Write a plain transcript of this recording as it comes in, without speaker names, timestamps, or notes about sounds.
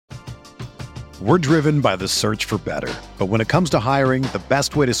We're driven by the search for better. But when it comes to hiring, the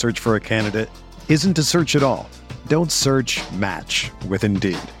best way to search for a candidate isn't to search at all. Don't search, match with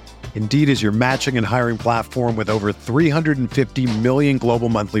Indeed. Indeed is your matching and hiring platform with over 350 million global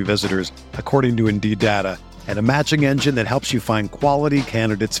monthly visitors, according to Indeed data, and a matching engine that helps you find quality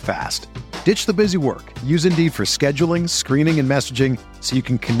candidates fast. Ditch the busy work. Use Indeed for scheduling, screening, and messaging so you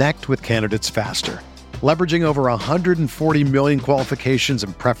can connect with candidates faster. Leveraging over 140 million qualifications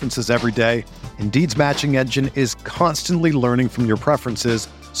and preferences every day, Indeed's matching engine is constantly learning from your preferences,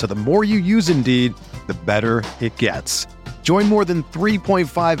 so the more you use Indeed, the better it gets. Join more than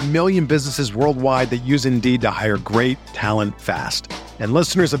 3.5 million businesses worldwide that use Indeed to hire great talent fast. And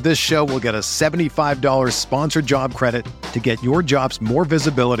listeners of this show will get a $75 sponsored job credit to get your jobs more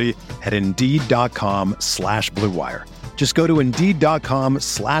visibility at Indeed.com/Blue Wire. Just go to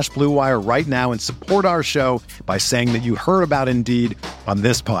Indeed.com/Blue Wire right now and support our show by saying that you heard about Indeed on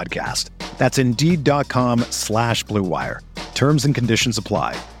this podcast. That's Indeed.com/Blue Wire. Terms and conditions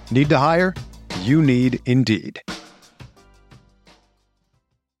apply. Need to hire? You need Indeed.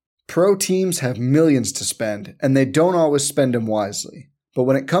 Pro teams have millions to spend, and they don't always spend them wisely. But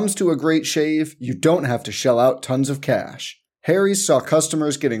when it comes to a great shave, you don't have to shell out tons of cash. Harry's saw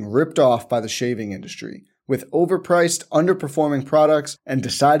customers getting ripped off by the shaving industry with overpriced, underperforming products and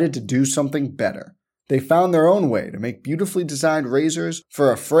decided to do something better. They found their own way to make beautifully designed razors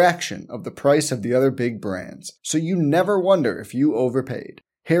for a fraction of the price of the other big brands, so you never wonder if you overpaid.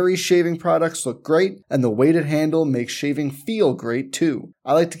 Harry's shaving products look great, and the weighted handle makes shaving feel great too.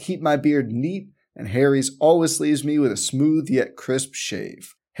 I like to keep my beard neat, and Harry's always leaves me with a smooth yet crisp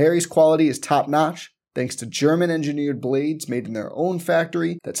shave. Harry's quality is top-notch, thanks to German-engineered blades made in their own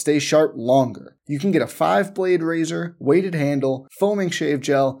factory that stay sharp longer. You can get a 5-blade razor, weighted handle, foaming shave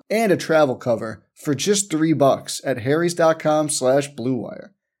gel, and a travel cover for just $3 at harrys.com/Blue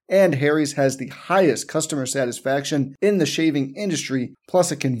Wire. And Harry's has the highest customer satisfaction in the shaving industry,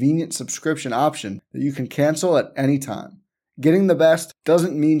 plus a convenient subscription option that you can cancel at any time. Getting the best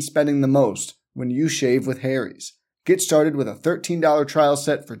doesn't mean spending the most when you shave with Harry's. Get started with a $13 trial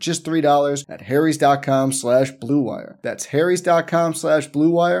set for just $3 at harrys.com/Blue Wire. That's harrys.com/Blue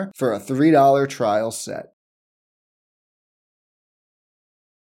Wire for a $3 trial set.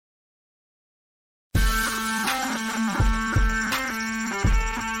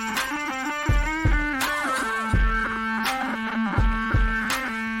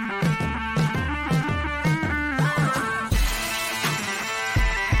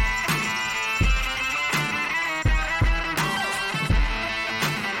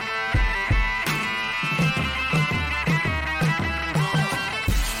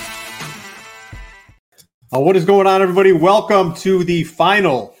 What is going on, everybody? Welcome to the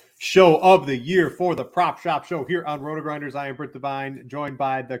final show of the year for the Prop Shop Show here on RotoGrinders. I am Britt Devine, joined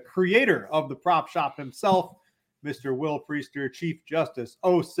by the creator of the Prop Shop himself, Mr. Will Priester, Chief Justice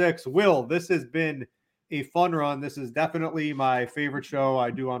 06. Will, this has been a fun run. This is definitely my favorite show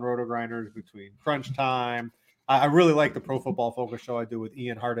I do on RotoGrinders between Crunch Time. I really like the Pro Football Focus show I do with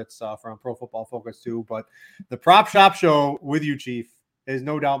Ian Hartitz from Pro Football Focus too. But the Prop Shop Show with you, Chief, is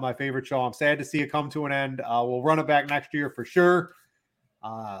no doubt my favorite show. I'm sad to see it come to an end. We'll run it back next year for sure.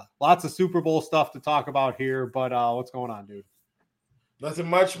 Lots of Super Bowl stuff to talk about here, but what's going on, dude? Nothing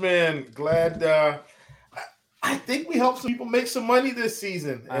much, man. Glad. I think we helped some people make some money this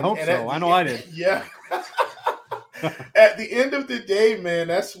season. I hope so. I know I did. Yeah. At the end of the day, man,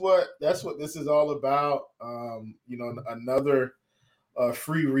 that's what this is all about. Another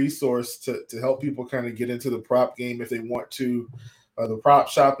free resource to help people kind of get into the prop game if they want to. The prop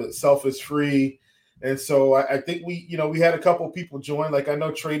shop itself is free. And so I think we had a couple of people join. Like I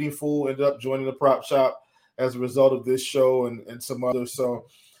know Trading Fool ended up joining the prop shop as a result of this show and some others. So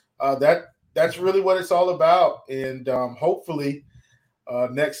that's really what it's all about. And hopefully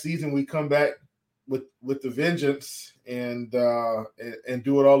next season we come back with the vengeance and do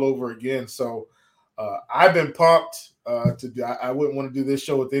it all over again. So I've been pumped I wouldn't want to do this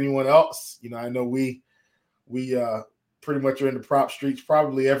show with anyone else. I know we pretty much are in the prop streets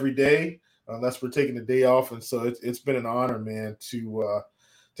probably every day, unless we're taking a day off. And so it's been an honor, man, to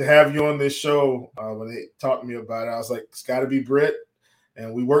have you on this show. When they talked to me about it, I was like, it's got to be Britt.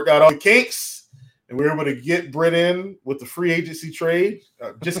 And we worked out all the kinks, and we were able to get Britt in with the free agency trade.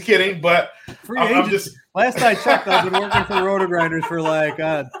 Just kidding, but last I checked, I've been working for RotoGrinders for like,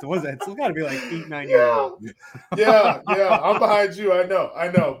 it's got to be like 8-9 years. Yeah, I'm behind you. I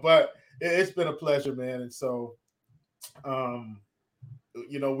know, but it's been a pleasure, man. And so,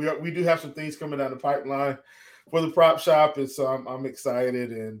 we do have some things coming down the pipeline for the prop shop, and so I'm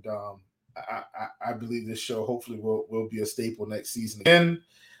excited, and I believe this show hopefully will be a staple next season. And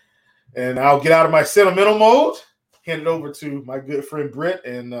And I'll get out of my sentimental mode, hand it over to my good friend Britt,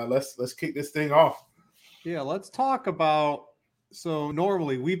 and let's kick this thing off. Yeah, let's talk about. So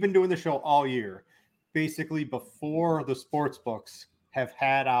normally we've been doing the show all year, basically before the sports books have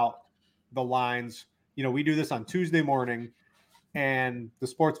had out the lines. You know, we do this on Tuesday morning, and the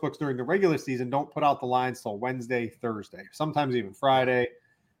sports books during the regular season don't put out the lines till Wednesday, Thursday, sometimes even Friday.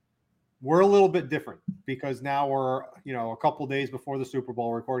 We're a little bit different because now we're, a couple days before the Super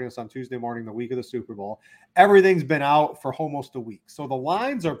Bowl, recording this on Tuesday morning, the week of the Super Bowl. Everything's been out for almost a week. So the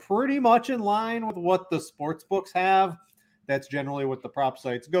lines are pretty much in line with what the sports books have. That's generally what the prop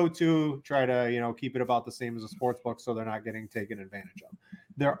sites go to, try to, keep it about the same as the sports book so they're not getting taken advantage of.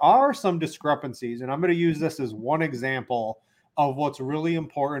 There are some discrepancies, and I'm going to use this as one example of what's really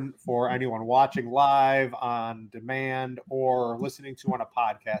important for anyone watching live, on demand, or listening to on a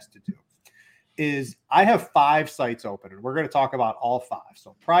podcast to do. Is I have 5 sites open, and we're going to talk about all 5.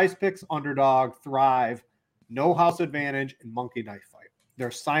 So Prize Picks, Underdog, Thrive, No House Advantage, and Monkey Knife Fight.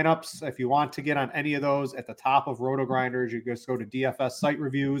 There's signups if you want to get on any of those at the top of Roto Grinders. You just go to DFS site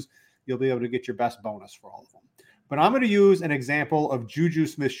reviews. You'll be able to get your best bonus for all of them. But I'm going to use an example of Juju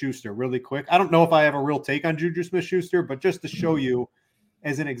Smith-Schuster really quick. I don't know if I have a real take on Juju Smith-Schuster, but just to show you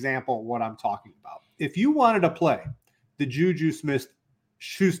as an example what I'm talking about. If you wanted to play the Juju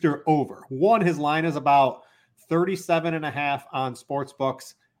Smith-Schuster over, his line is about 37.5 on sports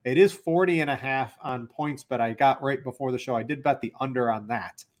books. It is 40.5 on points, but I got right before the show. I did bet the under on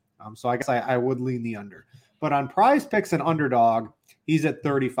that. So I guess I would lean the under. But on Prize Picks and Underdog, he's at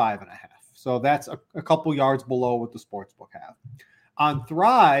 35.5. So that's a couple yards below what the sportsbook have. On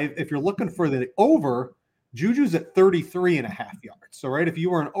Thrive, if you're looking for the over, Juju's at 33.5 yards. So, right, if you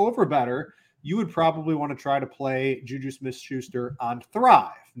were an over better, you would probably want to try to play Juju Smith-Schuster on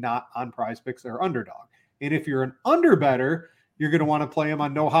Thrive, not on Prize Picks or Underdog. And if you're an under better, you're going to want to play him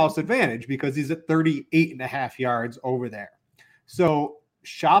on No House Advantage because he's at 38.5 yards over there. So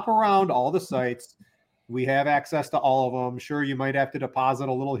shop around all the sites. We have access to all of them. Sure, you might have to deposit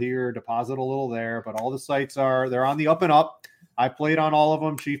a little here, deposit a little there, but all the sites they're on the up and up. I played on all of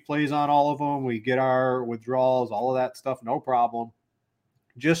them. Chief plays on all of them. We get our withdrawals, all of that stuff, no problem.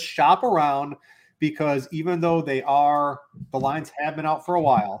 Just shop around because even though the lines have been out for a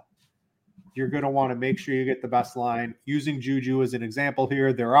while, you're going to want to make sure you get the best line. Using Juju as an example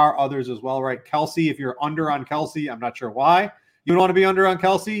here, there are others as well, right? Kelsey, if you're under on Kelsey, I'm not sure why you want to be under on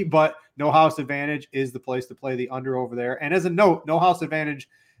Kelsey, but No House Advantage is the place to play the under over there. And as a note, No House Advantage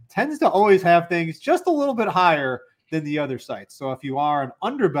tends to always have things just a little bit higher than the other sites. So if you are an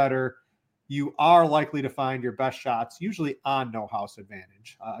under better, you are likely to find your best shots usually on No House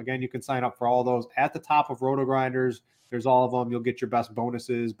Advantage. Again, you can sign up for all those at the top of Roto Grinders. There's all of them. You'll get your best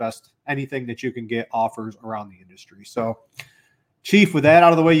bonuses, best anything that you can get offers around the industry. So, Chief, with that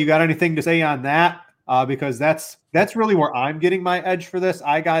out of the way, you got anything to say on that? Because that's really where I'm getting my edge for this.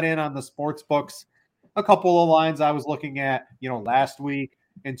 I got in on the sports books, a couple of lines I was looking at, last week.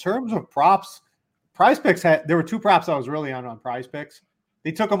 In terms of props, Prize Picks there were 2 props I was really on Prize Picks.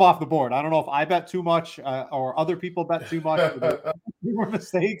 They took them off the board. I don't know if I bet too much or other people bet too much. They were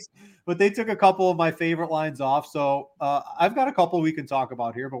mistakes, but they took a couple of my favorite lines off. So I've got a couple we can talk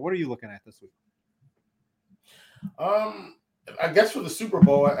about here, but what are you looking at this week? I guess for the Super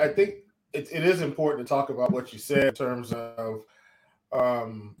Bowl, I think it is important to talk about what you said in terms of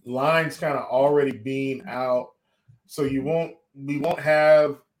lines kind of already being out. So we won't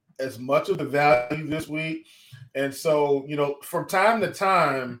have as much of the value this week. And so, from time to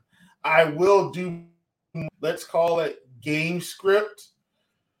time, I will do, let's call it game script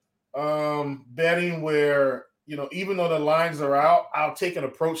betting where, even though the lines are out, I'll take an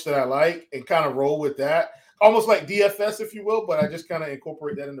approach that I like and kind of roll with that. Almost like DFS, if you will, but I just kind of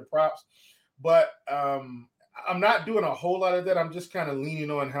incorporate that into props. But I'm not doing a whole lot of that. I'm just kind of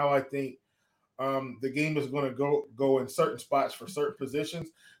leaning on how I think the game is going to go in certain spots for certain positions.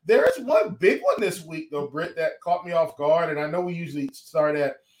 There is one big one this week, though, Britt, that caught me off guard. And I know we usually start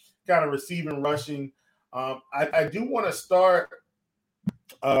at kind of receiving, rushing. I do want to start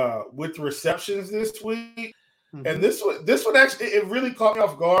with receptions this week. Mm-hmm. And this one actually, it really caught me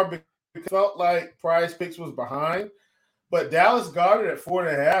off guard because it felt like Prize Picks was behind. But Dallas Goedert at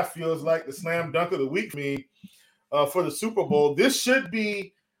 4.5 feels like the slam dunk of the week for me for the Super Bowl. This should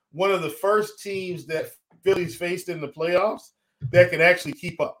be one of the first teams that Philly's faced in the playoffs that can actually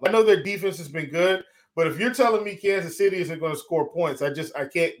keep up. I know their defense has been good, but if you're telling me Kansas City isn't going to score points, I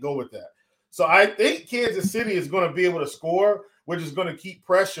can't go with that. So I think Kansas City is going to be able to score, which is going to keep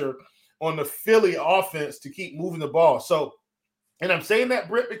pressure on the Philly offense to keep moving the ball. So, and I'm saying that,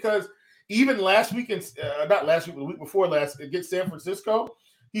 Britt, because even last week, not last week, but the week before last, against San Francisco,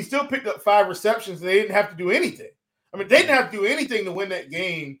 he still picked up 5 receptions, and they didn't have to do anything. I mean, they didn't have to do anything to win that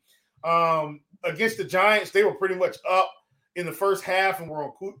game. Against the Giants, they were pretty much up in the first half and were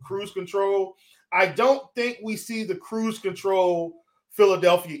on cruise control. I don't think we see the cruise control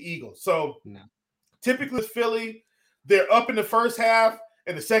Philadelphia Eagles. So typically with Philly, they're up in the first half,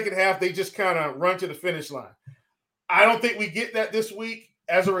 and the second half, they just kind of run to the finish line. I don't think we get that this week.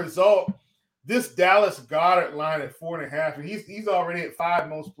 As a result, this Dallas Goedert line at 4.5, and he's already at 5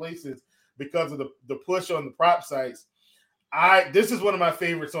 most places because of the push on the prop sites. This is one of my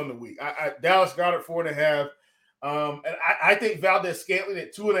favorites on the week. Dallas Goedert 4.5. And I think Valdez-Scantling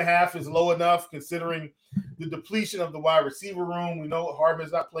at 2.5 is low enough considering the depletion of the wide receiver room. We know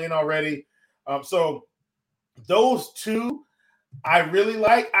Hardman's not playing already. So those two I really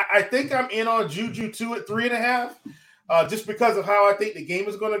like. I think I'm in on Juju 2 at 3.5 just because of how I think the game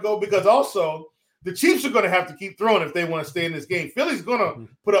is going to go, because also the Chiefs are going to have to keep throwing if they want to stay in this game. Philly's going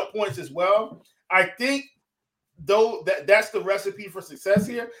to put up points as well. I think though that's the recipe for success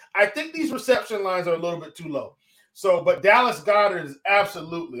here. I think these reception lines are a little bit too low. So, but Dallas Goedert is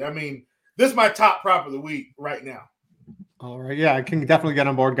absolutely, I mean, this is my top prop of the week right now. All right. Yeah, I can definitely get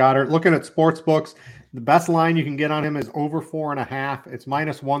on board Goddard. Looking at sports books, the best line you can get on him is over 4.5. It's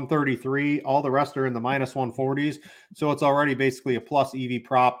minus 133. All the rest are in the minus 140s. So it's already basically a plus EV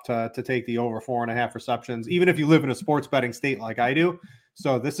prop to take the over 4.5 receptions, even if you live in a sports betting state like I do.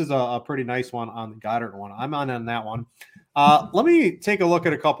 So this is a pretty nice one on the Goddard one. I'm on that one. Let me take a look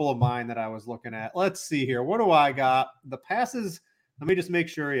at a couple of mine that I was looking at. Let's see here. What do I got? The passes. Let me just make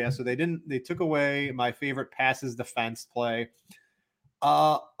sure. Yeah. So they took away my favorite passes defense play.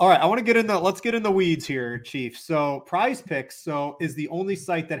 All right. Let's get in the weeds here, Chief. So Prize Picks is the only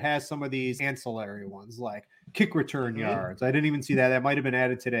site that has some of these ancillary ones like kick return yards. I didn't even see that. That might've been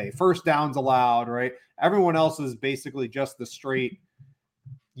added today. First downs allowed, right? Everyone else is basically just the straight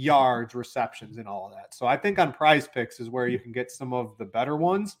yards, receptions, and all of that. So I think on Prize Picks is where you can get some of the better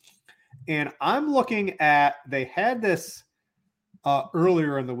ones. And I'm looking at, they had this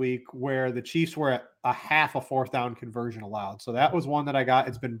earlier in the week where the Chiefs were at a half a fourth down conversion allowed. So that was one that I got.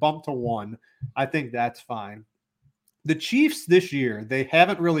 It's been bumped to 1. I think that's fine. The Chiefs this year, they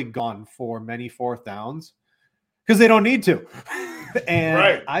haven't really gone for many fourth downs because they don't need to.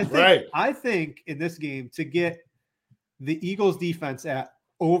 And I think in this game to get the Eagles defense at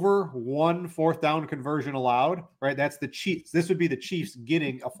over 1 fourth down conversion allowed, right? That's the Chiefs. This would be the Chiefs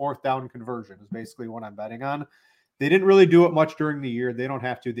getting a fourth down conversion is basically what I'm betting on. They didn't really do it much during the year. They don't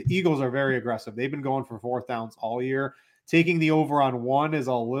have to. The Eagles are very aggressive. They've been going for fourth downs all year. Taking the over on 1 is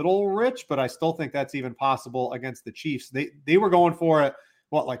a little rich, but I still think that's even possible against the Chiefs. They were going for it,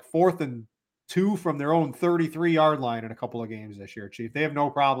 like 4th and 2 from their own 33-yard line in a couple of games this year, Chief. They have no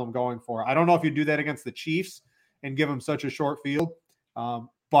problem going for it. I don't know if you do that against the Chiefs and give them such a short field.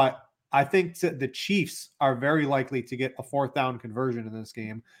 But I think the Chiefs are very likely to get a fourth down conversion in this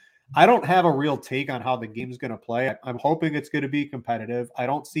game. I don't have a real take on how the game's going to play. I'm hoping it's going to be competitive. I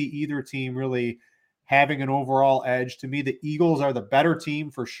don't see either team really having an overall edge. To me, the Eagles are the better team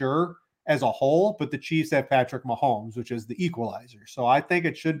for sure as a whole, but the Chiefs have Patrick Mahomes, which is the equalizer. So I think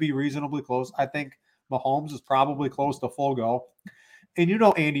it should be reasonably close. I think Mahomes is probably close to full go. And you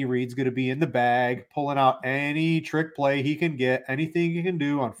know Andy Reid's going to be in the bag, pulling out any trick play he can get, anything he can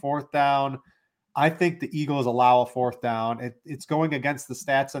do on fourth down. I think the Eagles allow a fourth down. It's going against the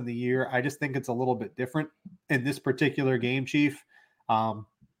stats on the year. I just think it's a little bit different in this particular game, Chief. The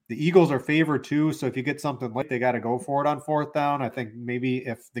Eagles are favored too, so if you get something like they got to go for it on fourth down. I think maybe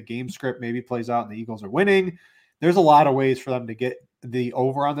if the game script maybe plays out and the Eagles are winning, there's a lot of ways for them to get the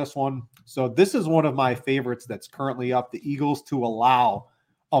over on this one. So this is one of my favorites that's currently up, the Eagles to allow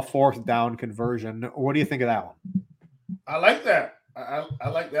a fourth down conversion. What do you think of that one? I like that. I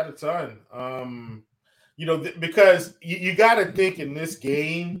like that a ton. Because you got to think in this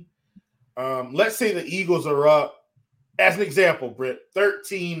game, let's say the Eagles are up, as an example, Britt,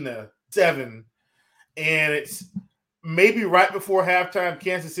 13-7, and it's maybe right before halftime,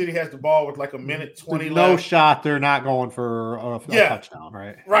 Kansas City has the ball with like a minute 20 left. No shot. They're not going for a touchdown,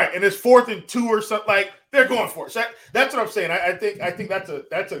 right? Right. And it's 4th and 2 or something. Like they're going for it. So that's what I'm saying. I think that's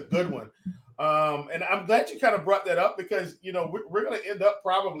a good one. And I'm glad you kind of brought that up because, we're going to end up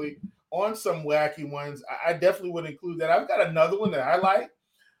probably on some wacky ones. I definitely would include that. I've got another one that I like,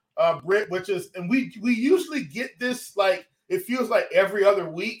 Britt, which is, and we usually get this, like, it feels like every other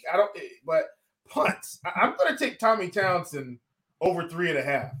week. But punts. I'm going to take Tommy Townsend over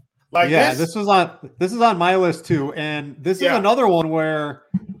 3.5. This is on my list too, and this is another one where,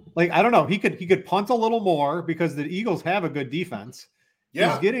 like, I don't know, he could punt a little more because the Eagles have a good defense.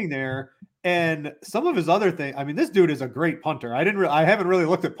 Yeah. He's getting there, And some of his other things, I mean, this dude is a great punter. I haven't really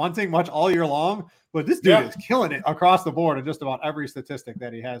looked at punting much all year long, but this dude is killing it across the board in just about every statistic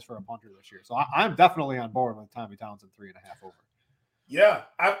that he has for a punter this year. So I'm definitely on board with Tommy Townsend 3.5 over. Yeah,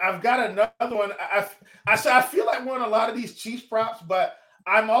 I've got another one. I feel like we're on a lot of these Chiefs props, but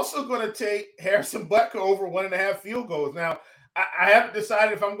I'm also going to take Harrison Butker over 1.5 field goals. Now, I haven't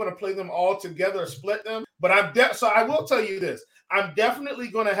decided if I'm going to play them all together or split them, but so I will tell you this. I'm definitely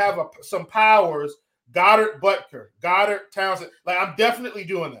going to have some powers, Goddard, Butker, Goddard, Townsend. Like, I'm definitely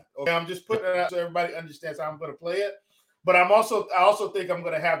doing that. Okay, I'm just putting it out so everybody understands how I'm going to play it. But I also think I'm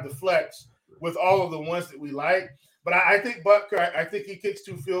going to have the flex with all of the ones that we like. But I think Butker, I think he kicks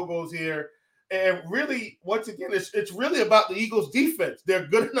 2 field goals here. And really, once again, it's really about the Eagles' defense. They're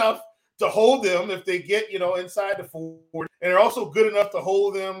good enough to hold them if they get, inside the 40. And they're also good enough to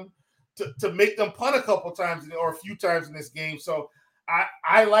hold them to make them punt a couple times or a few times in this game. So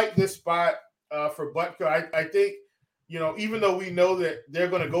I like this spot for Butker. I think, even though we know that they're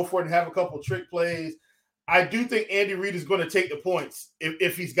going to go for it and have a couple trick plays, I do think Andy Reid is going to take the points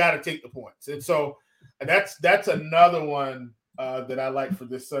if he's got to take the points. And so that's another one that I like for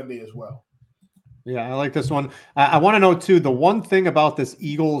this Sunday as well. Yeah, I like this one. I want to know, too, the one thing about this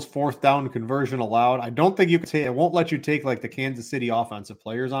Eagles 4th down conversion allowed, I don't think you can take – it won't let you take, like, the Kansas City offensive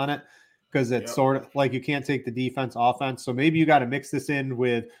players on it because it's sort of like you can't take the defense offense. So maybe you got to mix this in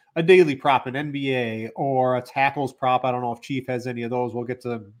with a daily prop in NBA or a tackles prop. I don't know if Chief has any of those. We'll get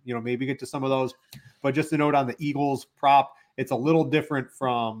to, maybe get to some of those. But just a note on the Eagles prop, it's a little different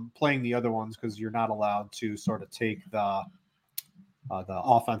from playing the other ones because you're not allowed to sort of take the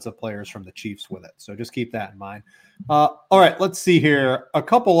offensive players from the Chiefs with it. So just keep that in mind. All right, let's see here. A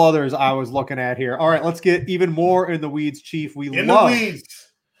couple others I was looking at here. All right, let's get even more in the weeds, Chief.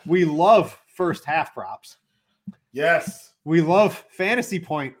 We love first half props. Yes. We love fantasy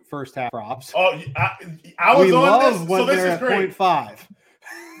point first half props. Oh, I was on this. When so this they're is at great. 0.5.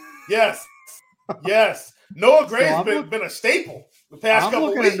 Yes. Yes. Noah Gray has been a staple the past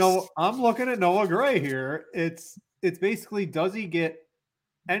couple weeks. I'm looking at Noah Gray here. It's basically, does he get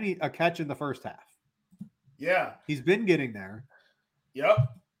a catch in the first half? Yeah. He's been getting there. Yep.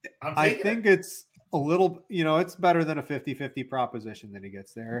 I think it's a little, it's better than a 50-50 proposition that he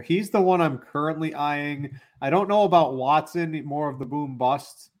gets there. He's the one I'm currently eyeing. I don't know about Watson, more of the boom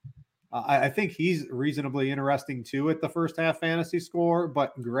bust. I think he's reasonably interesting too at the first half fantasy score,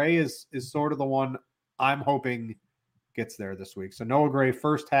 but Gray is sort of the one I'm hoping gets there this week. So Noah Gray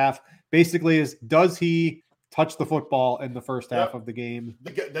first half basically does he touch the football in the first half of the game?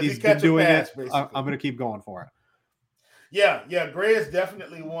 He's been doing it. I'm going to keep going for it. Yeah. Gray is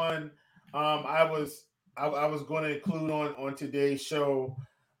definitely one I was going to include on today's show.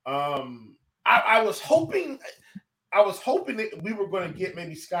 I was hoping that we were going to get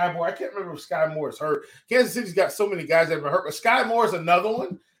maybe Sky Moore. I can't remember if Sky Moore is hurt. Kansas City's got so many guys that have been hurt, but Sky Moore is another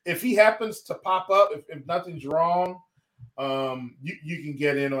one. If he happens to pop up, if nothing's wrong, you can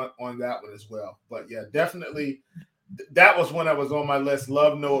get in on that one as well. But yeah, definitely that was one that was on my list.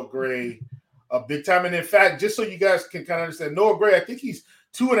 Love Noah Gray big time. And in fact, just so you guys can kind of understand, Noah Gray, I think he's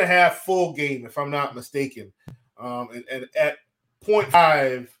 2.5 full game, if I'm not mistaken. And at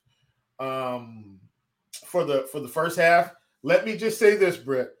 0.5 for the first half. Let me just say this,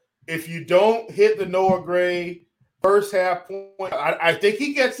 Brett. If you don't hit the Noah Gray first half point, I think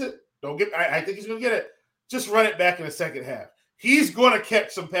he gets it. I think he's going to get it. Just run it back in the second half. He's going to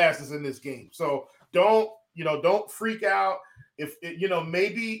catch some passes in this game. So don't freak out. If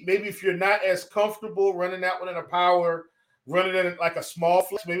maybe if you're not as comfortable running that one in a power, running it in like a small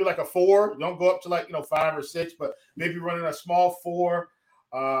flex, maybe like a 4. Don't go up to 5 or 6, but maybe running a small 4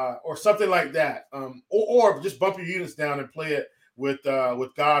 or something like that. Or just bump your units down and play it with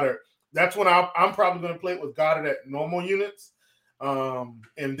Goddard. That's when I'm probably going to play it with Goddard at normal units.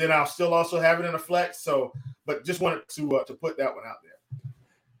 And then I'll still also have it in a flex. So, but just wanted to put that one out there.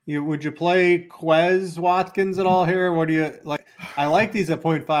 Would you play Quez Watkins at all here? What do you like? I like these at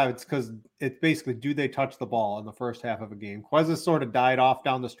 0.5. It's because it's basically, do they touch the ball in the first half of a game? Quez has sort of died off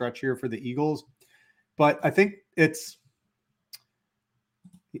down the stretch here for the Eagles, but I think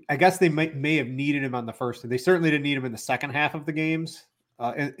I guess they may have needed him on the first. They certainly didn't need him in the second half of the games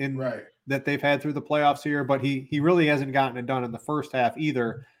right. that they've had through the playoffs here, but he really hasn't gotten it done in the first half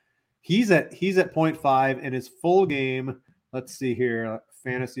either. He's at 0.5 in his full game. Let's see here.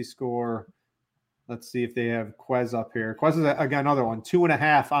 Fantasy score. Let's see if they have Quez up here. Quez is again another one,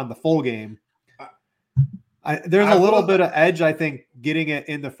 2.5 on the full game. There's a little bit of edge, I think, getting it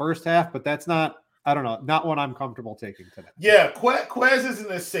in the first half, but that's not one I'm comfortable taking today. Yeah, Quez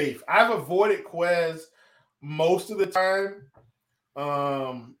isn't as safe. I've avoided Quez most of the time.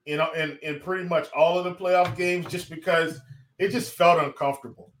 in pretty much all of the playoff games, just because it just felt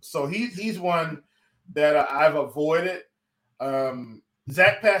uncomfortable. So he's one that I've avoided.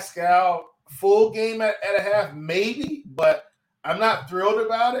 Zach Pascal, full game at a half, maybe, but I'm not thrilled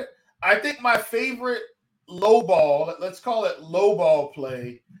about it. I think my favorite low ball, let's call it low ball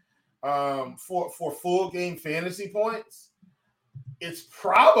play, for full game fantasy points, it's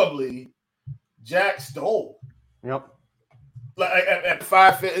probably Jack Stoll. Yep. Like at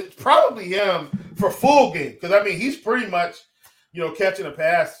 5, it's probably him for full game, because I mean he's pretty much, catching a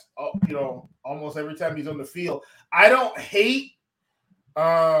pass, almost every time he's on the field. I don't hate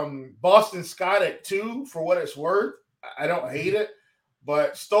Boston Scott at 2 for what it's worth. I don't hate it,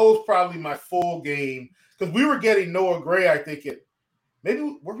 but Stoll's probably my full game, because we were getting Noah Gray, I think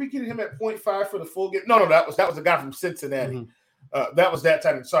were we getting him at 0.5 for the full game? No, that was the guy from Cincinnati. Mm-hmm. That was that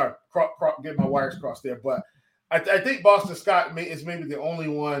time. Sorry, get my wires crossed there, but I think Boston Scott is maybe the only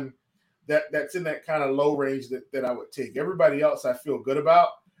one that's in that kind of low range that I would take. Everybody else I feel good about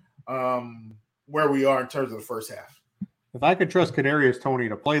where we are in terms of the first half. If I could trust Kadarius Toney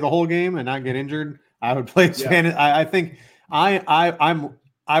to play the whole game and not get injured, I would play Spanish. I think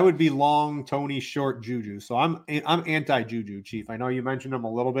I would be long Toney, short Juju. So I'm anti Juju, Chief. I know you mentioned him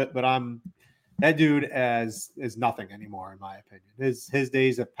a little bit, but that dude is nothing anymore in my opinion. His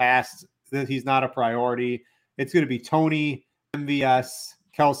days have passed. He's not a priority. It's going to be Toney, MVS,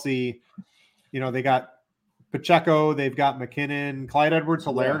 Kelsey. They got Pacheco, they've got McKinnon, Clyde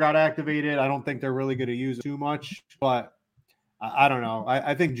Edwards-Helaire got activated. I don't think they're really going to use it too much, but I don't know.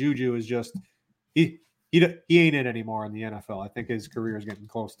 I think Juju is just he ain't it anymore in the NFL. I think his career is getting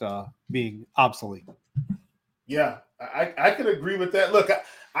close to being obsolete. Yeah, I could agree with that. Look,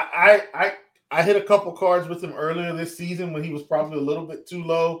 I hit a couple cards with him earlier this season when he was probably a little bit too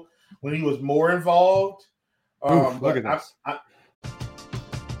low, when he was more involved. Look at this.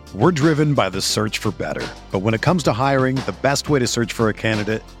 We're driven by the search for better. But when it comes to hiring, the best way to search for a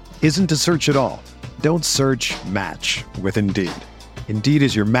candidate isn't to search at all. Don't search, match with Indeed. Indeed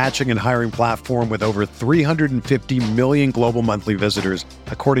is your matching and hiring platform with over 350 million global monthly visitors,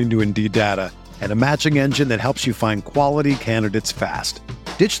 according to Indeed data, and a matching engine that helps you find quality candidates fast.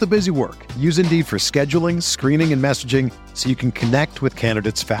 Ditch the busy work. Use Indeed for scheduling, screening, and messaging so you can connect with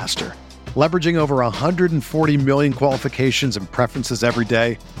candidates faster. Leveraging over 140 million qualifications and preferences every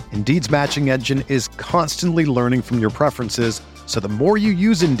day, Indeed's matching engine is constantly learning from your preferences, so the more you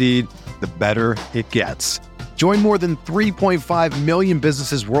use Indeed, the better it gets. Join more than 3.5 million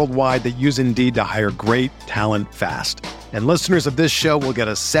businesses worldwide that use Indeed to hire great talent fast. And listeners of this show will get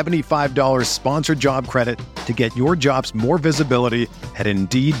a $75 sponsored job credit to get your jobs more visibility at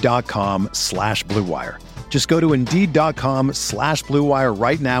Indeed.com/Blue Wire. Just go to Indeed.com/Blue Wire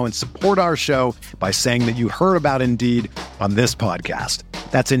right now and support our show by saying that you heard about Indeed on this podcast.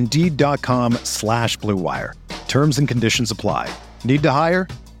 That's Indeed.com/Blue Wire. Terms and conditions apply. Need to hire?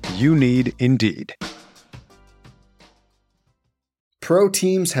 You need Indeed. Pro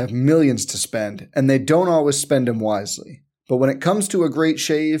teams have millions to spend, and they don't always spend them wisely. But when it comes to a great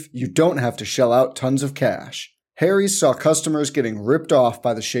shave, you don't have to shell out tons of cash. Harry's saw customers getting ripped off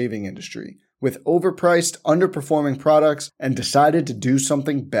by the shaving industry with overpriced, underperforming products and decided to do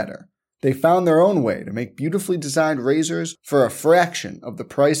something better. They found their own way to make beautifully designed razors for a fraction of the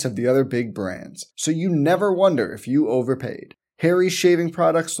price of the other big brands, so you never wonder if you overpaid. Harry's shaving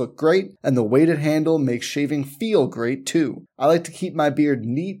products look great, and the weighted handle makes shaving feel great too. I like to keep my beard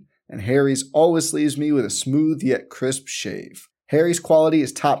neat, and Harry's always leaves me with a smooth yet crisp shave. Harry's quality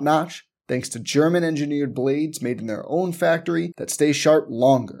is top-notch, thanks to German-engineered blades made in their own factory that stay sharp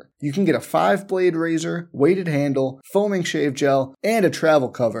longer. You can get a 5-blade razor, weighted handle, foaming shave gel, and a travel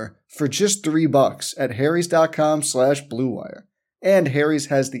cover for just $3 at harrys.com/Blue Wire. And Harry's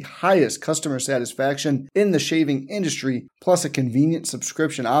has the highest customer satisfaction in the shaving industry, plus a convenient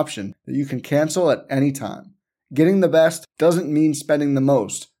subscription option that you can cancel at any time. Getting the best doesn't mean spending the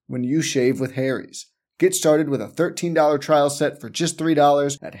most when you shave with Harry's. Get started with a $13 trial set for just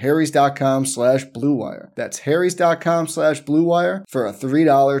 $3 at harrys.com/Blue Wire. That's harrys.com/Blue Wire for a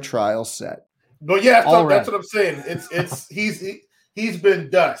 $3 trial set. But yeah, that's what I'm saying. He's been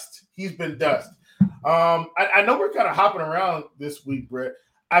dust. He's been dust. I know we're kind of hopping around this week, Brett.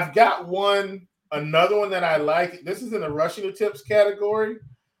 I've got another one that I like. This is in the rushing attempts category.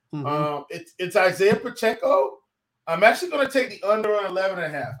 Mm-hmm. It's Isaiah Pacheco. I'm actually going to take the under on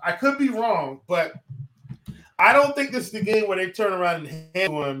 11.5. I could be wrong, but I don't think this is the game where they turn around and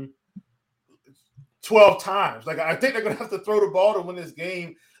handle him 12 times. Like, I think they're going to have to throw the ball to win this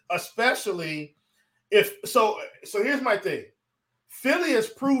game, especially if – so here's my thing. Philly has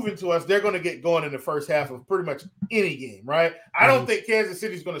proven to us they're going to get going in the first half of pretty much any game, right? I don't think Kansas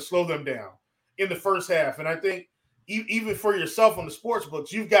City is going to slow them down in the first half. And I think even for yourself on the sports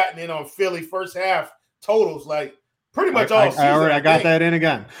books, you've gotten in on Philly first half totals like pretty much all season. I got that in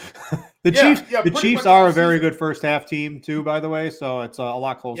again. The Chiefs are a very good first half team too, by the way. So it's a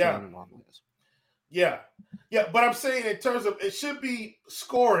lot closer than it normally is. Yeah. But I'm saying in terms of it should be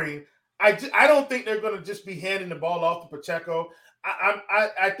scoring. I don't think they're going to just be handing the ball off to Pacheco.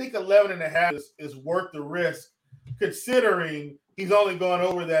 I think 11.5 is worth the risk, considering he's only gone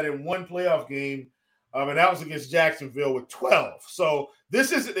over that in one playoff game, and that was against Jacksonville with 12. So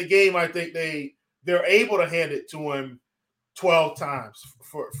this isn't the game I think they're able to hand it to him 12 times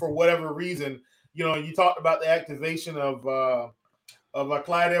for whatever reason. You know, you talked about the activation of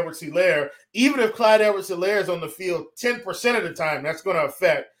Clyde Edwards-Helaire. Even if Clyde Edwards-Helaire is on the field 10% of the time, that's going to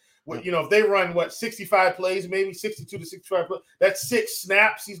affect. You know, if they run 65 plays, maybe 62 to 65 plays, that's 6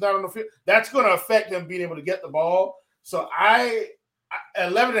 snaps. He's not on the field. That's going to affect him being able to get the ball. So at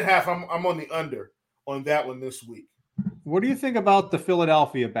 11.5, I'm on the under on that one this week. What do you think about the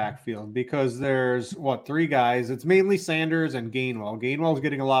Philadelphia backfield? Because there's 3 guys. It's mainly Sanders and Gainwell. Gainwell's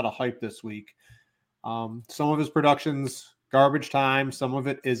getting a lot of hype this week. Some of his production's garbage time. Some of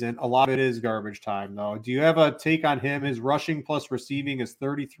it isn't. A lot of it is garbage time, though. Do you have a take on him? His rushing plus receiving is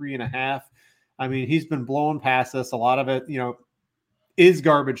 33.5. I mean, he's been blown past us. A lot of it, is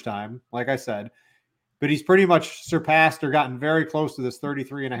garbage time, like I said. But he's pretty much surpassed or gotten very close to this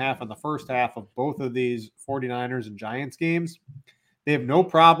 33.5 in the first half of both of these 49ers and Giants games. They have no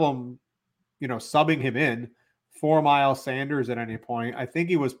problem, subbing him in for Miles Sanders at any point. I think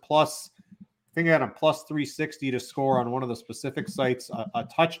he was I had him plus 360 to score on one of the specific sites. A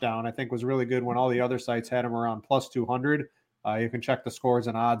touchdown, I think, was really good when all the other sites had him around plus 200. You can check the scores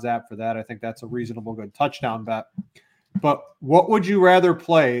and odds app for that. I think that's a reasonable good touchdown bet. But what would you rather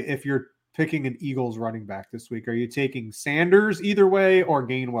play if you're picking an Eagles running back this week? Are you taking Sanders either way or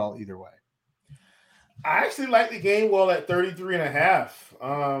Gainwell either way? I actually like the Gainwell at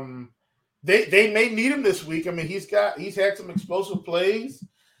 33.5. They may need him this week. I mean, he's had some explosive plays.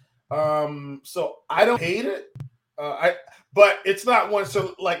 So I don't hate it. But it's not one.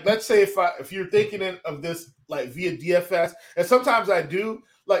 So like, let's say if you're thinking of this like via DFS, and sometimes I do,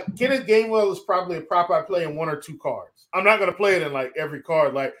 like Kenneth Gainwell is probably a prop I play in 1 or 2 cards. I'm not going to play it in like every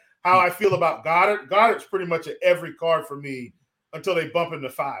card. Like how I feel about Goddard. Goddard's pretty much at every card for me until they bump him to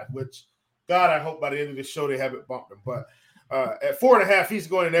 5, which God, I hope by the end of the show they haven't bumped him. But at 4.5, he's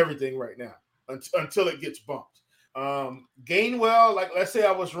going in everything right now until it gets bumped. Gainwell, like let's say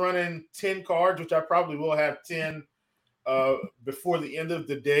I was running 10 cards, which I probably will have 10 before the end of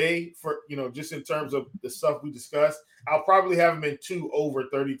the day for, just in terms of the stuff we discussed. I'll probably have him in 2 over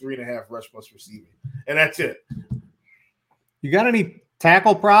 33.5 rush plus receiving. And that's it. You got any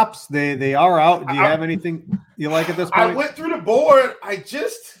tackle props? They are out. Do you have anything you like at this point? I went through the board. I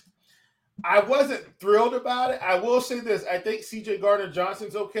wasn't thrilled about it. I will say this. I think CJ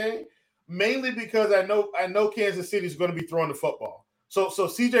Gardner-Johnson's okay. Mainly because I know Kansas City is going to be throwing the football. So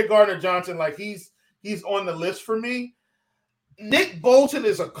CJ Gardner-Johnson, like he's on the list for me. Nick Bolton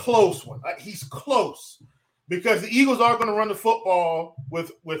is a close one. Like he's close because the Eagles are going to run the football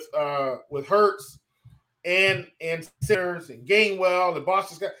with Hurts and Sanders and Gainwell and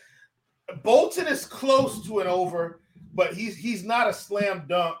Boston Scott. Bolton is close to an over, but he's not a slam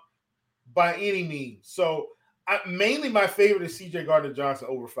dunk by any means. So mainly my favorite is CJ Gardner-Johnson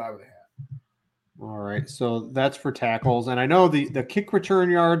over 5.5. All right, so that's for tackles. And I know the kick return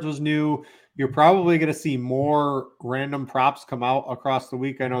yards was new. You're probably going to see more random props come out across the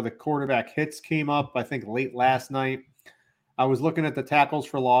week. I know the quarterback hits came up, I think, late last night. I was looking at the tackles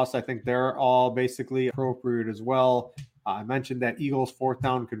for loss. I think they're all basically appropriate as well. I mentioned that Eagles 4th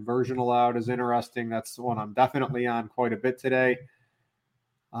down conversion allowed is interesting. That's the one I'm definitely on quite a bit today.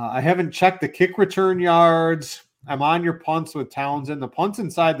 I haven't checked the kick return yards. I'm on your punts with Townsend. The punts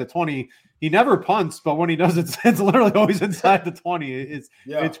inside the 20. He never punts, but when he does, it's literally always inside the 20.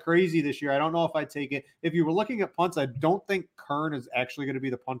 It's crazy this year. I don't know if I take it. If you were looking at punts, I don't think Kern is actually going to be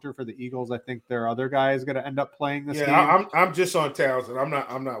the punter for the Eagles. I think their other guy is going to end up playing this game. I'm just on Townsend.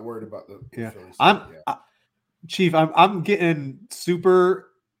 I'm not worried about the Chief. I'm getting super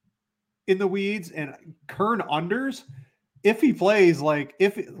in the weeds and Kern unders. If he plays, I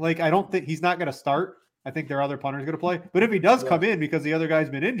don't think he's not going to start. I think their other punter is going to play. But if he does come in because the other guy's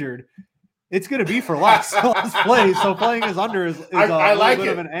been injured, it's going to be for less plays. So playing his under is a little bit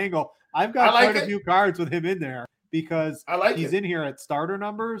of an angle. I've got quite a few cards with him in there because he's in here at starter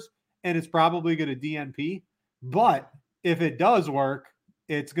numbers, and it's probably going to DNP. But if it does work,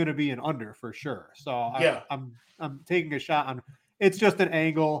 it's going to be an under for sure. So I'm taking a shot on. it's just an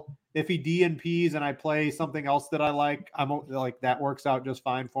angle. If he DNPs and I play something else that I like, I'm like that works out just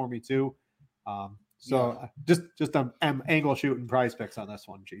fine for me too. Just I'm angle shooting prize picks on this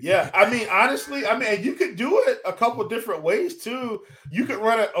one, Chief. Yeah, I mean, honestly, and you could do it a couple different ways too. You could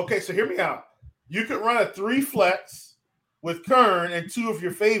run it. Okay, so hear me out. You could run a 3 flex with Kern and 2 of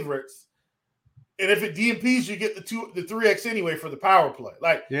your favorites, and if it DMPs, you get the 3x anyway for the power play.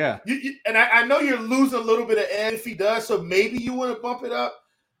 Like, yeah, and I know you're losing a little bit of edge if he does, so maybe you want to bump it up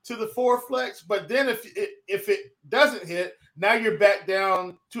to the 4 flex. But then if it doesn't hit, now you're back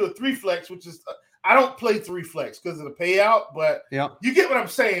down to a 3 flex, which is I don't play 3 flex because of the payout, but you get what I'm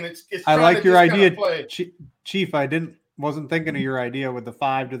saying. It's I like your idea, Chief. I wasn't thinking of your idea with the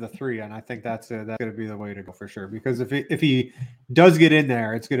 5 to the 3, and I think that's going to be the way to go for sure. Because if he does get in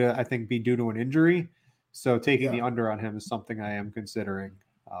there, it's going to, I think, be due to an injury. So taking the under on him is something I am considering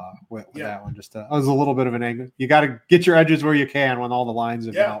with that one. Just it was a little bit of an angle. You got to get your edges where you can when all the lines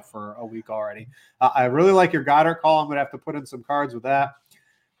have been out for a week already. I really like your Goddard call. I'm going to have to put in some cards with that.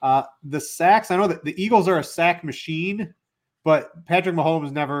 The sacks, I know that the Eagles are a sack machine, but Patrick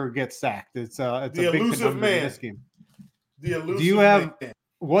Mahomes never gets sacked. It's a big elusive man in this game. The elusive Do you have man.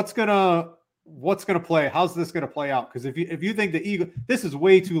 what's gonna play? How's this gonna play out? Because if you think the Eagles, this is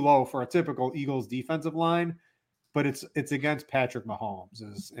way too low for a typical Eagles defensive line, but it's against Patrick Mahomes,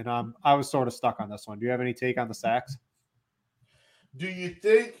 and I was sort of stuck on this one. Do you have any take on the sacks? Do you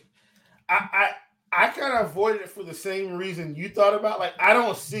think I kind of avoided it for the same reason you thought about? Like, I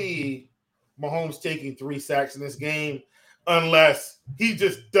don't see Mahomes taking 3 sacks in this game unless he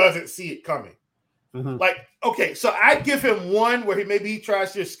just doesn't see it coming. Mm-hmm. Like, okay, so I give him 1 where he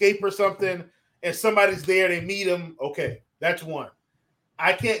tries to escape or something and somebody's there, they meet him. Okay, that's 1.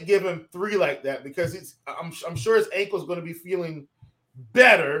 I can't give him 3 like that because I'm sure his ankle's going to be feeling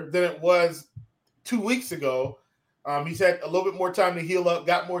better than it was 2 weeks ago. He's had a little bit more time to heal up,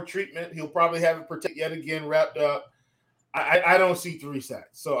 got more treatment. He'll probably have it protected yet again, wrapped up. I don't see 3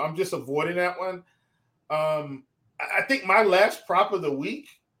 sacks, so I'm just avoiding that one. I think my last prop of the week,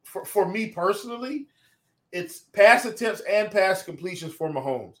 for me personally, it's pass attempts and pass completions for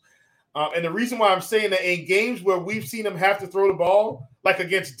Mahomes. And the reason why I'm saying that in games where we've seen him have to throw the ball, like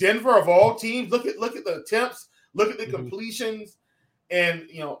against Denver of all teams, look at the attempts, look at the completions, and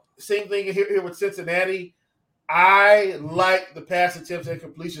same thing here with Cincinnati. I like the pass attempts and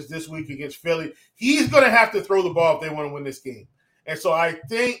completions this week against Philly. He's going to have to throw the ball if they want to win this game. And so I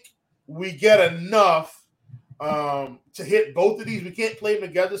think we get enough to hit both of these. We can't play them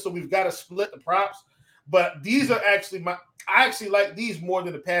together, so we've got to split the props. But these are actually I actually like these more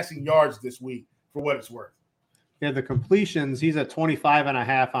than the passing yards this week for what it's worth. Yeah, the completions, he's at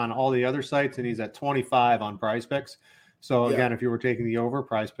 25.5 on all the other sites, and he's at 25 on Prize Picks. So again, if you were taking the over,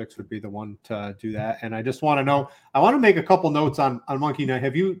 Prize Picks would be the one to do that. And I just want to know, I want to make a couple notes on Monkey Knife.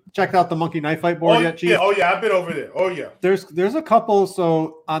 Have you checked out the Monkey Knife Fight board yet, Chief? Yeah, I've been over there. Oh yeah. There's a couple.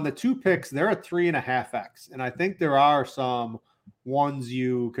 So on the 2 picks, they're at 3.5x. And I think there are some ones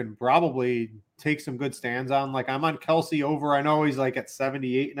you can probably take some good stands on. Like I'm on Kelsey over. I know he's like at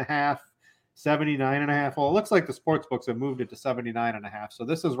 78.5, 79.5. Well, it looks like the sports books have moved it to 79.5. So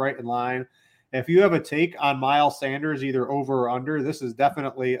this is right in line. If you have a take on Miles Sanders, either over or under, this is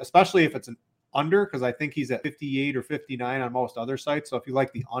definitely, especially if it's an under, because I think he's at 58 or 59 on most other sites. So if you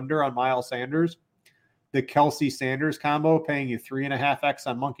like the under on Miles Sanders, the Kelsey Sanders combo paying you 3.5x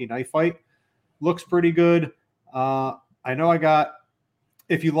on Monkey Knife Fight looks pretty good. I know I got,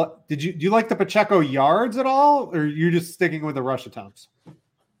 if you like, do you like the Pacheco yards at all, or you're just sticking with the rush attempts?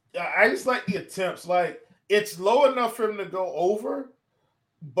 Yeah, I just like the attempts. Like it's low enough for him to go over,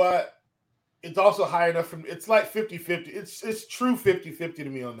 but it's also high enough for it's like 50-50. It's true 50-50 to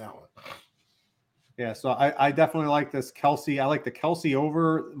me on that one. Yeah, so I definitely like this Kelsey. I like the Kelsey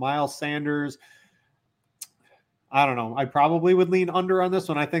over Miles Sanders. I don't know. I probably would lean under on this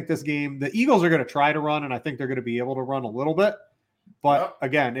one. I think this game, the Eagles are going to try to run, and I think they're going to be able to run a little bit. But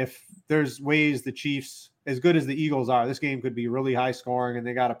again, if there's ways the Chiefs, as good as the Eagles are, this game could be really high scoring, and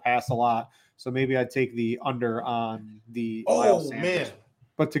they got to pass a lot. So maybe I'd take the under on the Miles Sanders. Man.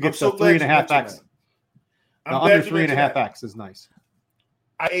 But to get to 3.5x, the under 3.5x is nice.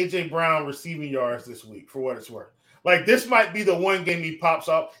 AJ Brown receiving yards this week for what it's worth. Like this might be the one game he pops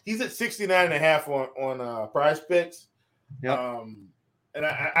up. He's at 69.5 on Prize Picks. Yeah. And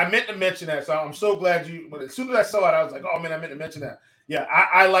I meant to mention that, so I'm so glad but as soon as I saw it, I was like, oh man, I meant to mention that. Yeah,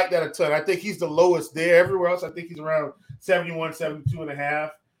 I like that a ton. I think he's the lowest there. Everywhere else, I think he's around 71,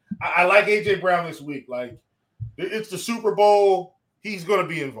 72.5. I like AJ Brown this week. Like it's the Super Bowl. He's going to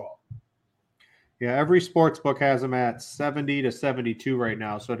be involved. Yeah, every sports book has him at 70 to 72 right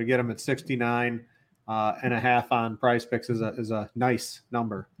now. So to get him at 69, and a half on Prize Picks is a nice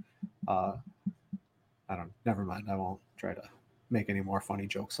number. Never mind. I won't try to make any more funny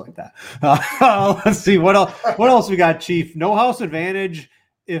jokes like that. Let's see what else. What else we got, Chief? No house advantage.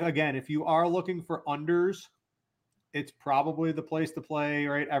 If you are looking for unders, it's probably the place to play,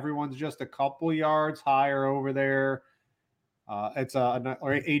 right? Everyone's just a couple yards higher over there. It's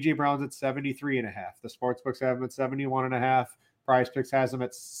AJ Brown's at 73.5. The sportsbooks have him at 71.5. Prize Picks has him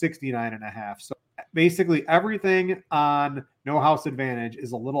at 69.5. So basically everything on no house advantage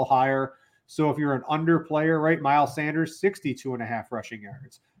is a little higher. So if you're an under player, right, Miles Sanders, 62.5 rushing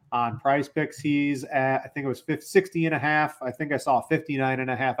yards. On Prize Picks, he's at, I think it was 60.5. I think I saw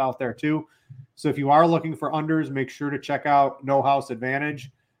 59.5 out there too. So if you are looking for unders, make sure to check out No House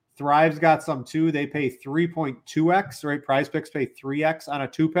Advantage. Thrive's got some too. They pay 3.2x, right? Prize Picks pay 3x on a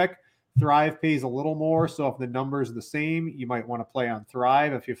 2-pick. Thrive pays a little more. So if the number is the same, you might want to play on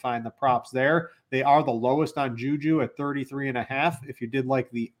Thrive if you find the props there. They are the lowest on Juju at 33.5. If you did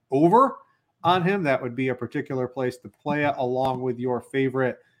like the over on him, that would be a particular place to play it, along with your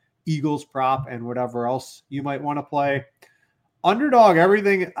favorite Eagles prop and whatever else you might want to play. Underdog,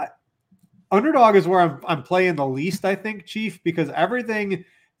 underdog is where I'm playing the least, I think, Chief, because everything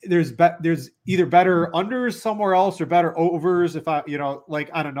there's either better unders somewhere else or better overs if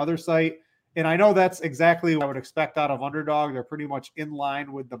like on another site. And I know that's exactly what I would expect out of Underdog. They're pretty much in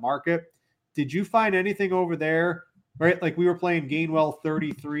line with the market. Did you find anything over there? Right, like we were playing Gainwell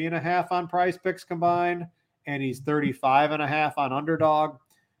 33.5 on Prize Picks combined, and he's 35.5 on Underdog.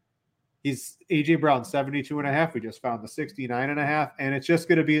 He's AJ Brown 72.5. We just found the 69.5, and it's just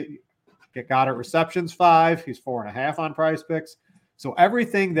going to be got at receptions 5. He's 4.5 on Prize Picks. So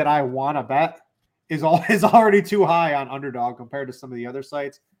everything that I want to bet is already too high on Underdog compared to some of the other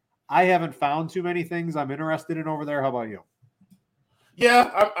sites. I haven't found too many things I'm interested in over there. How about you?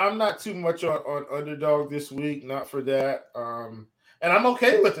 Yeah, I'm not too much on Underdog this week, not for that. And I'm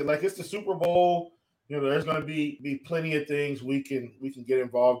okay with it. Like, it's the Super Bowl. There's going to be plenty of things we can get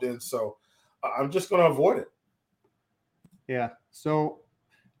involved in. So I'm just going to avoid it. Yeah. So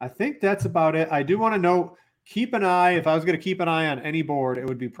I think that's about it. I do want to note, keep an eye. If I was going to keep an eye on any board, it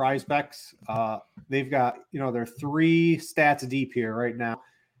would be Prize Picks. They've got, they're 3 stats deep here right now.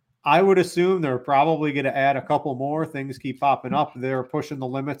 I would assume they're probably going to add a couple more. Things keep popping up. They're pushing the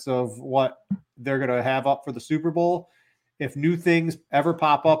limits of what they're going to have up for the Super Bowl. If new things ever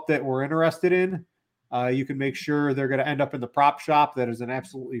pop up that we're interested in, you can make sure they're going to end up in the prop shop. That is an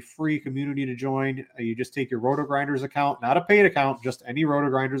absolutely free community to join. You just take your Roto-Grinders account, not a paid account, just any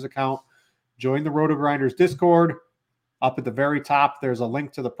Roto-Grinders account. Join the Roto-Grinders Discord. Up at the very top, there's a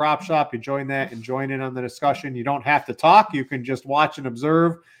link to the prop shop. You join that and join in on the discussion. You don't have to talk. You can just watch and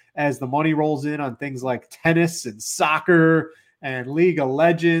observe as the money rolls in on things like tennis and soccer and League of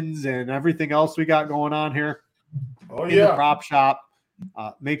Legends and everything else we got going on here in the prop shop.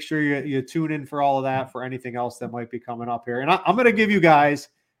 Make sure you tune in for all of that, for anything else that might be coming up here. And I'm going to give you guys,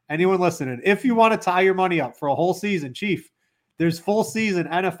 anyone listening, if you want to tie your money up for a whole season, Chief, there's full season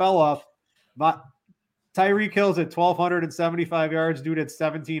NFL up. But Tyreek Hill's at 1,275 yards. Dude had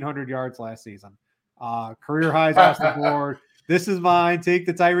 1,700 yards last season. Career highs off the board. This is mine. Take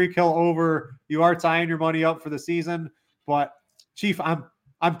the Tyreek Hill over. You are tying your money up for the season. But, Chief,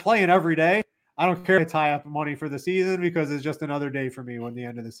 I'm playing every day. I don't care to tie up money for the season because it's just another day for me when the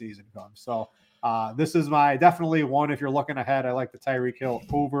end of the season comes. So this is my definitely one. If you're looking ahead, I like the Tyreek Hill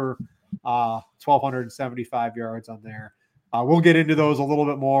over 1,275 yards on there. We'll get into those a little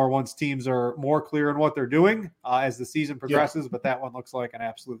bit more once teams are more clear on what they're doing as the season progresses. But that one looks like an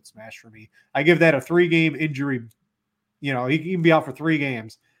absolute smash for me. I give that a 3-game injury. He can be out for 3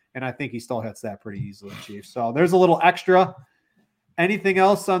 games, and I think he still hits that pretty easily, Chief. So there's a little extra. Anything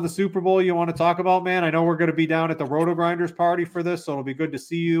else on the Super Bowl you want to talk about, man? I know we're going to be down at the Roto-Grinders party for this, so it'll be good to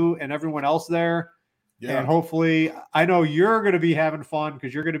see you and everyone else there. Yeah. And hopefully, I know you're going to be having fun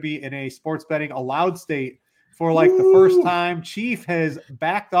because you're going to be in a sports betting allowed state for like the first time. Chief has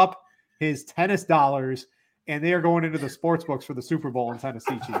backed up his tennis dollars, and they are going into the sports books for the Super Bowl in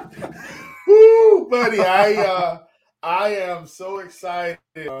Tennessee, Chief. Woo, buddy! I am so excited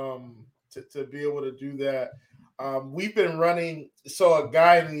to be able to do that. We've been running. So a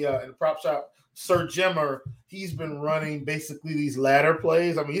guy in the prop shop, Sir Jimmer, he's been running basically these ladder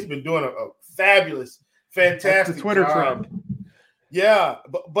plays. I mean, he's been doing a fabulous, fantastic That's the Twitter job. trend. Yeah,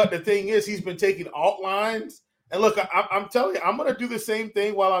 but the thing is, he's been taking alt lines. And look, I'm telling you, I'm going to do the same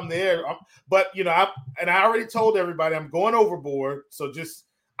thing while I'm there. But I already told everybody I'm going overboard. So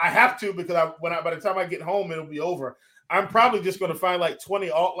I have to, because by the time I get home, it'll be over. I'm probably just going to find like 20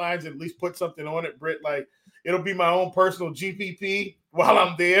 alt lines and at least put something on it, Britt. Like, it'll be my own personal GPP while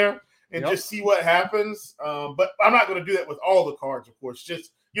I'm there. and just see what happens. But I'm not going to do that with all the cards, of course.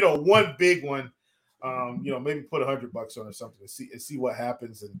 Just, one big one. Maybe put $100 on or something and see what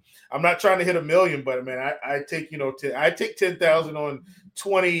happens. And I'm not trying to hit $1 million, but man, I take I take 10,000 on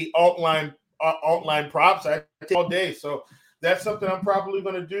 20 alt line props. I take all day, so that's something I'm probably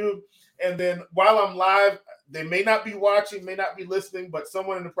going to do. And then while I'm live, they may not be watching, may not be listening, but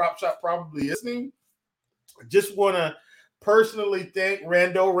someone in the prop shop probably listening. I just want to personally thank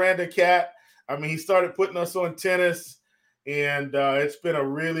Randa Cat. I mean, he started putting us on tennis. And it's been a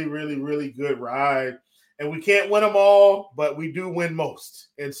really, really, really good ride. And we can't win them all, but we do win most.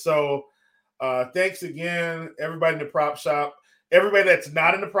 And so thanks again, everybody in the prop shop. Everybody that's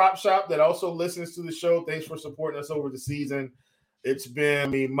not in the prop shop that also listens to the show, thanks for supporting us over the season. It's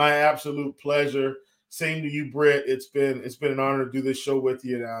been my absolute pleasure. Same to you, Britt. It's been an honor to do this show with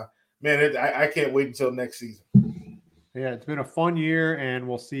you. Man, I can't wait until next season. Yeah, it's been a fun year, and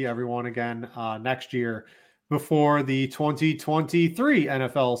we'll see everyone again next year before the 2023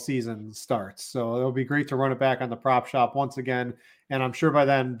 NFL season starts. So it'll be great to run it back on the prop shop once again. And I'm sure by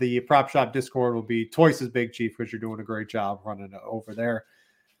then the prop shop Discord will be twice as big, Chief, because you're doing a great job running it over there.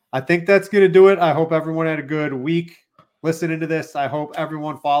 I think that's going to do it. I hope everyone had a good week listening to this. I hope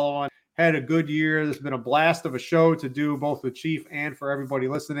everyone following had a good year. This has been a blast of a show to do both with Chief and for everybody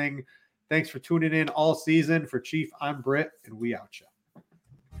listening. Thanks for tuning in all season. For Chief, I'm Britt, and we out ya.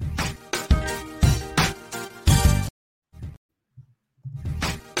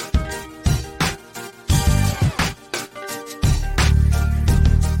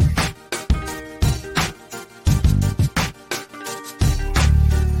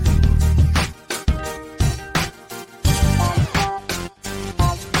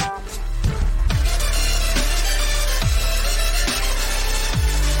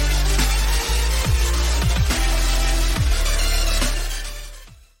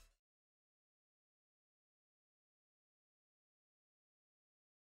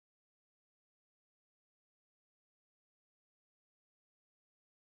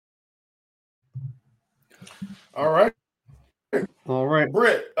 All right.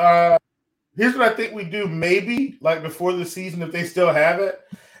 Britt, here's what I think we do maybe, like before the season, if they still have it.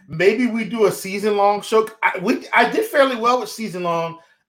 Maybe we do a season-long show. I did fairly well with season-long.